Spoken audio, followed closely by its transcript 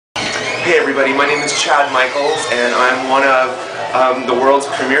Hey everybody, my name is Chad Michaels and I'm one of the world's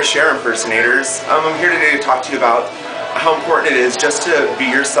premier Cher impersonators. I'm here today to talk to you about how important it is just to be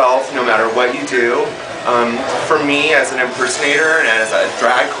yourself no matter what you do. For me as an impersonator and as a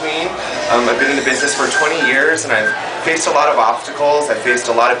drag queen, I've been in the business for 20 years and I've faced a lot of obstacles. I've faced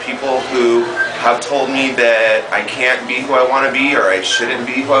a lot of people who have told me that I can't be who I want to be or I shouldn't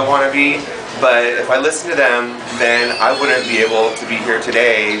be who I want to be. But if I listen to them, then I wouldn't be able to be here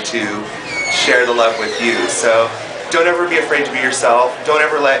today to share the love with you. So don't ever be afraid to be yourself. Don't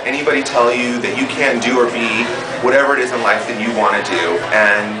ever let anybody tell you that you can't do or be whatever it is in life that you want to do,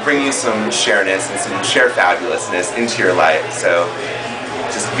 and bring you some Cher-ness and some Cher fabulousness into your life. So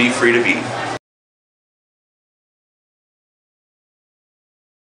just be free to be.